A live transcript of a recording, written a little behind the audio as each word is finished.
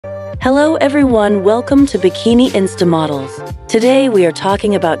Hello everyone, welcome to Bikini Insta Models. Today we are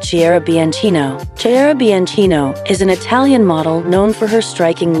talking about Chiara Bianchino. Chiara Bianchino is an Italian model known for her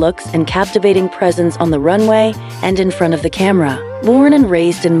striking looks and captivating presence on the runway and in front of the camera. Born and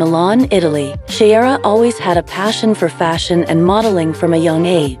raised in Milan, Italy, Chiara always had a passion for fashion and modeling from a young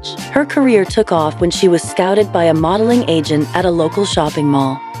age. Her career took off when she was scouted by a modeling agent at a local shopping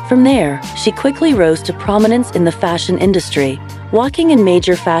mall. From there, she quickly rose to prominence in the fashion industry, walking in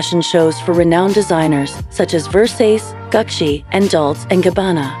major fashion shows for renowned designers such as Versace, Gucci, and Dolce &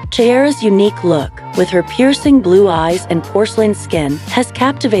 Gabbana. Chiara's unique look, with her piercing blue eyes and porcelain skin, has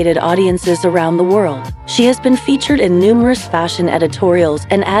captivated audiences around the world. She has been featured in numerous fashion editorials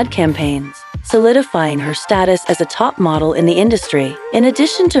and ad campaigns, solidifying her status as a top model in the industry. In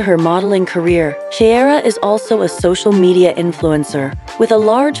addition to her modeling career, Chiara is also a social media influencer, with a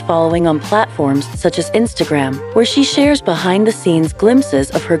large following on platforms such as Instagram, where she shares behind-the-scenes glimpses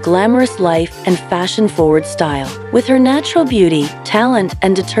of her glamorous life and fashion-forward style. With her natural beauty, talent,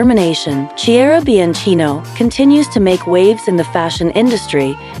 and determination, Chiara Bianchino continues to make waves in the fashion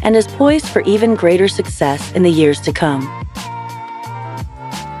industry and is poised for even greater success in the years to come.